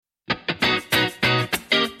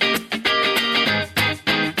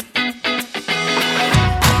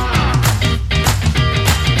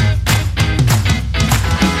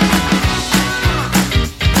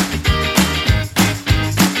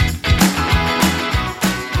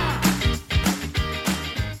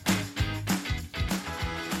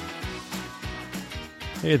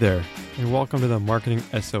Hey there, and welcome to the Marketing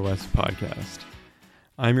SOS podcast.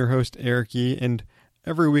 I'm your host, Eric Yee, and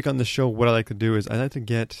every week on the show, what I like to do is I like to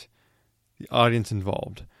get the audience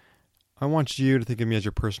involved. I want you to think of me as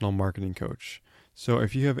your personal marketing coach. So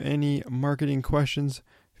if you have any marketing questions,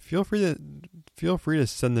 feel free to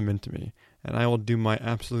send them in to me, and I will do my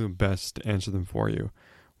absolute best to answer them for you.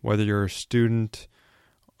 Whether you're a student,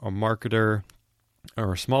 a marketer,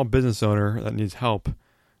 or a small business owner that needs help,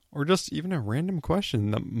 or just even a random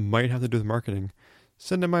question that might have to do with marketing,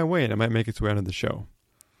 send it my way and it might make its way onto the show.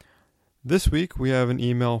 This week, we have an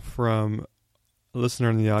email from a listener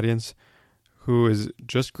in the audience who is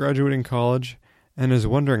just graduating college and is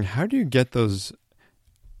wondering, how do you get those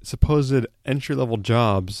supposed entry-level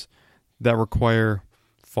jobs that require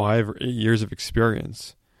 5 or 8 years of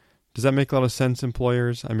experience? Does that make a lot of sense,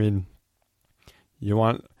 employers? I mean, you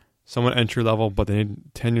want someone entry-level, but they need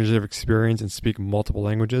 10 years of experience and speak multiple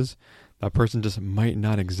languages? That person just might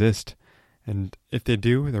not exist. And if they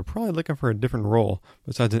do, they're probably looking for a different role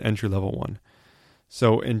besides an entry-level one.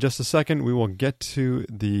 So in just a second, we will get to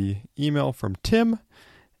the email from Tim,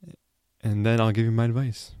 and then I'll give you my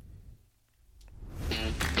advice.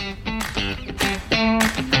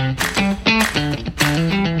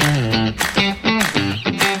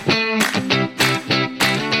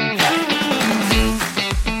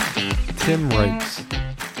 Tim writes,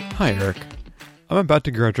 "Hi Eric, I'm about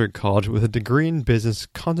to graduate college with a degree in business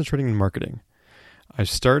concentrating in marketing. I've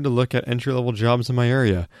started to look at entry-level jobs in my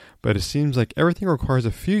area, but it seems like everything requires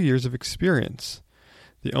a few years of experience.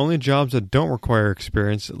 The only jobs that don't require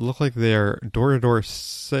experience look like they are door-to-door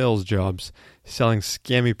sales jobs selling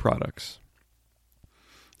scammy products.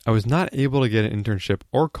 I was not able to get an internship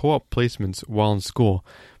or co-op placements while in school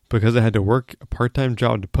because I had to work a part-time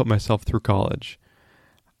job to put myself through college.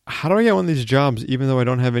 How do I get one of these jobs even though I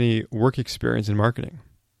don't have any work experience in marketing?"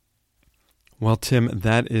 Well, Tim,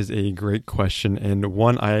 that is a great question, and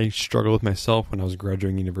one I struggled with myself when I was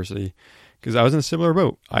graduating university because I was in a similar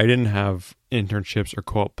boat. I didn't have internships or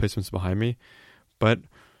co-op placements behind me, but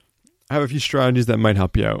I have a few strategies that might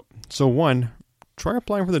help you out. So one, try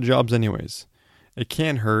applying for the jobs anyways. It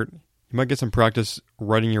can't hurt. You might get some practice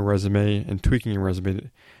writing your resume and tweaking your resume,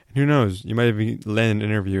 and who knows, you might even land an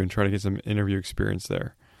interview and try to get some interview experience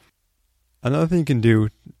there. Another thing you can do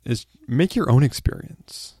is make your own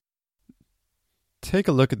experience. Take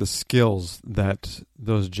a look at the skills that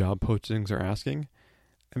those job postings are asking,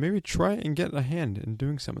 and maybe try and get a hand in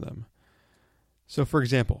doing some of them. So for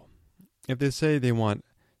example, if they say they want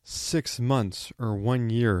 6 months or 1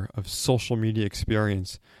 year of social media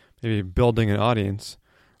experience, maybe building an audience,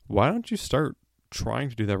 why don't you start trying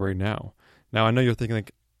to do that right now? Now, I know you're thinking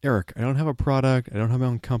like, Eric, I don't have a product, I don't have my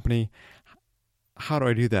own company. How do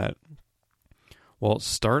I do that? Well,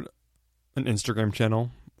 start an Instagram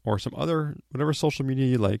channel or some other, whatever social media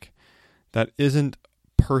you like that isn't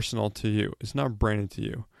personal to you. It's not branded to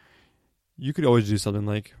you. You could always do something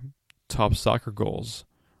like top soccer goals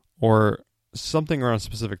or something around a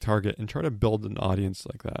specific target and try to build an audience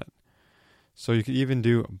like that. So you could even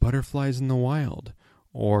do butterflies in the wild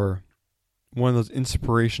or one of those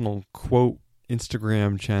inspirational quote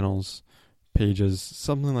Instagram channels, pages,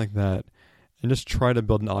 something like that, and just try to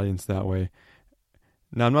build an audience that way.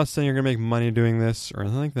 Now, I'm not saying you're going to make money doing this or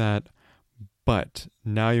anything like that, but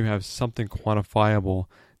now you have something quantifiable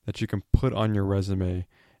that you can put on your resume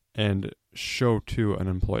and show to an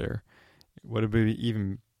employer. What would be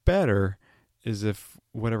even better is if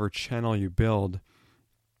whatever channel you build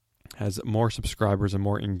has more subscribers and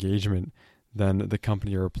more engagement than the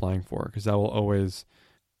company you're applying for, because that will always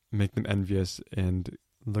make them envious and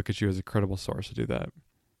look at you as a credible source to do that.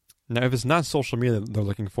 Now, if it's not social media that they're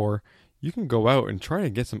looking for, you can go out and try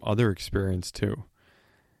to get some other experience too.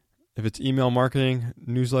 If it's email marketing,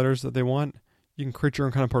 newsletters that they want, you can create your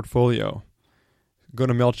own kind of portfolio. Go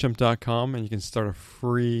to MailChimp.com and you can start a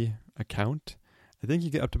free account. I think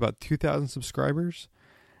you get up to about 2,000 subscribers.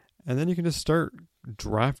 And then you can just start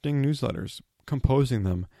drafting newsletters, composing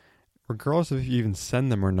them. Regardless of if you even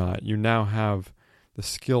send them or not, you now have the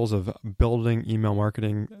skills of building email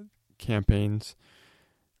marketing campaigns.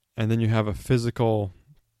 And then you have a physical,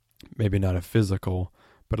 maybe not a physical,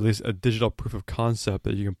 but at least a digital proof of concept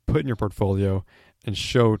that you can put in your portfolio and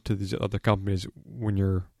show to these other companies when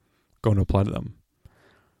you're going to apply to them.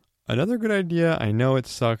 Another good idea, I know it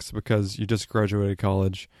sucks because you just graduated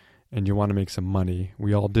college and you want to make some money.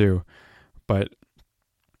 We all do. But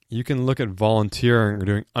you can look at volunteering or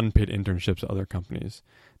doing unpaid internships at other companies.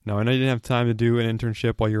 Now, I know you didn't have time to do an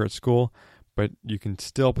internship while you were at school, but you can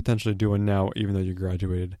still potentially do one now even though you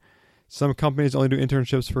graduated. Some companies only do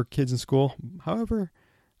internships for kids in school. However,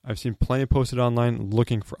 I've seen plenty posted online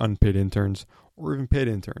looking for unpaid interns or even paid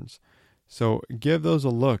interns. So give those a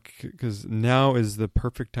look, because now is the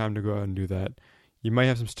perfect time to go out and do that. You might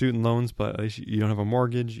have some student loans, but at least you don't have a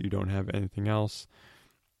mortgage. You don't have anything else.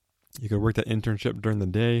 You could work that internship during the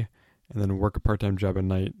day and then work a part-time job at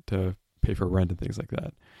night to pay for rent and things like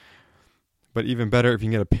that. But even better, if you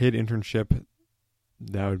can get a paid internship,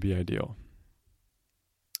 that would be ideal.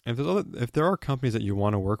 And if there are companies that you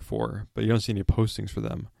want to work for, but you don't see any postings for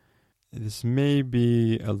them, this may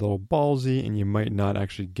be a little ballsy and you might not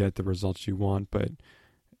actually get the results you want, but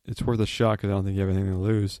it's worth a shot because I don't think you have anything to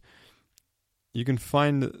lose. You can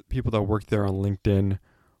find people that work there on LinkedIn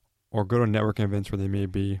or go to networking events where they may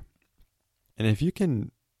be. And if you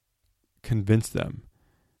can convince them,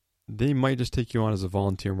 they might just take you on as a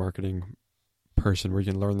volunteer marketing person where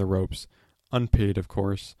you can learn the ropes, unpaid of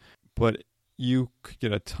course, but you could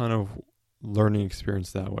get a ton of learning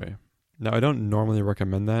experience that way. Now, I don't normally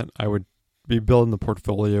recommend that. I would be building the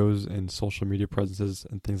portfolios and social media presences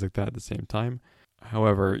and things like that at the same time.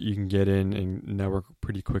 However, you can get in and network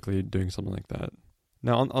pretty quickly doing something like that.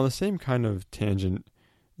 Now, on the same kind of tangent,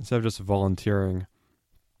 instead of just volunteering,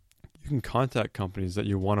 you can contact companies that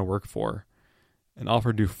you want to work for and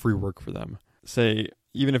offer to do free work for them. Say,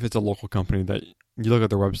 even if it's a local company that you look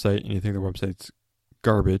at their website and you think their website's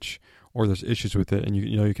garbage or there's issues with it and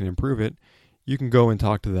you know you can improve it, you can go and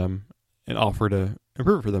talk to them and offer to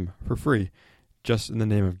improve it for them for free, just in the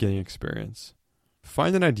name of getting experience.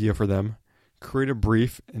 Find an idea for them, create a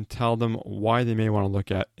brief, and tell them why they may want to look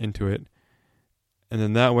into it. And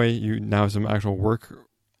then that way you now have some actual work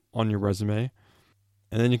on your resume.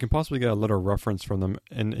 And then you can possibly get a letter of reference from them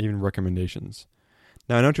and even recommendations.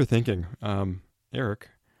 Now, I know what you're thinking. Eric,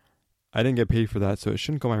 I didn't get paid for that, so it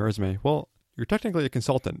shouldn't go on my resume. Well, you're technically a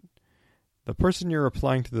consultant. The person you're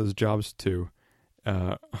applying to those jobs to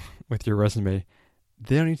with your resume,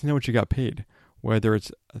 they don't need to know what you got paid. Whether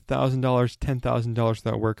it's $1,000, $10,000 for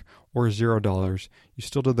that work, or $0, you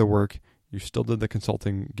still did the work. You still did the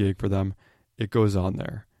consulting gig for them. It goes on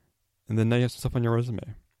there. And then now you have some stuff on your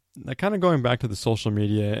resume. Now, kind of going back to the social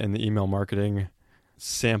media and the email marketing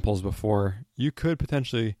samples before, you could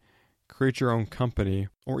potentially create your own company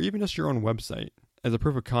or even just your own website as a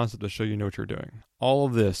proof of concept to show you know what you're doing. All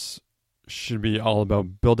of this should be all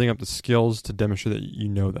about building up the skills to demonstrate that you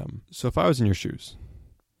know them. So if I was in your shoes,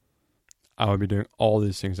 I would be doing all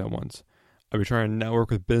these things at once. I'd be trying to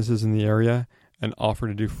network with businesses in the area and offer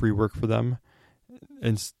to do free work for them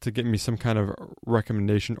and to get me some kind of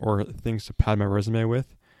recommendation or things to pad my resume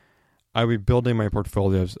with. I would be building my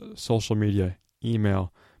portfolios, social media,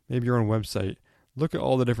 email, maybe your own website. Look at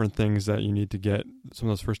all the different things that you need to get some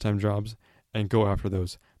of those first-time jobs and go after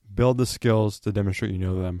those. Build the skills to demonstrate you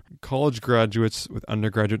know them. College graduates with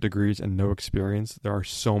undergraduate degrees and no experience, there are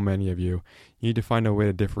so many of you. You need to find a way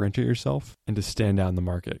to differentiate yourself and to stand out in the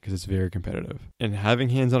market because it's very competitive. And having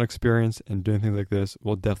hands-on experience and doing things like this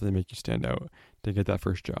will definitely make you stand out to get that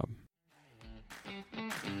first job.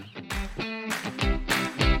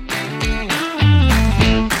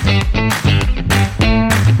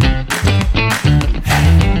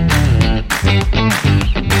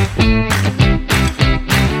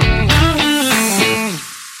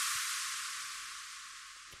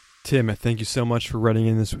 Tim, thank you so much for writing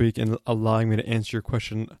in this week and allowing me to answer your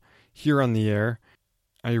question here on the air.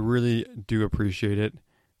 I really do appreciate it.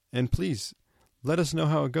 And please, let us know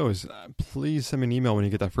how it goes. Please send me an email when you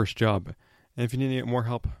get that first job. And if you need more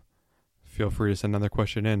help, feel free to send another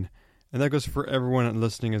question in. And that goes for everyone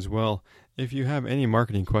listening as well. If you have any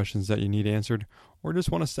marketing questions that you need answered or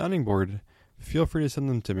just want a sounding board, feel free to send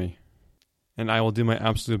them to me. And I will do my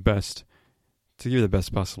absolute best to give you the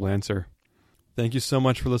best possible answer. Thank you so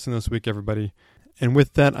much for listening this week, everybody. And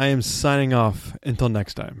with that, I am signing off. Until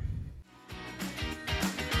next time.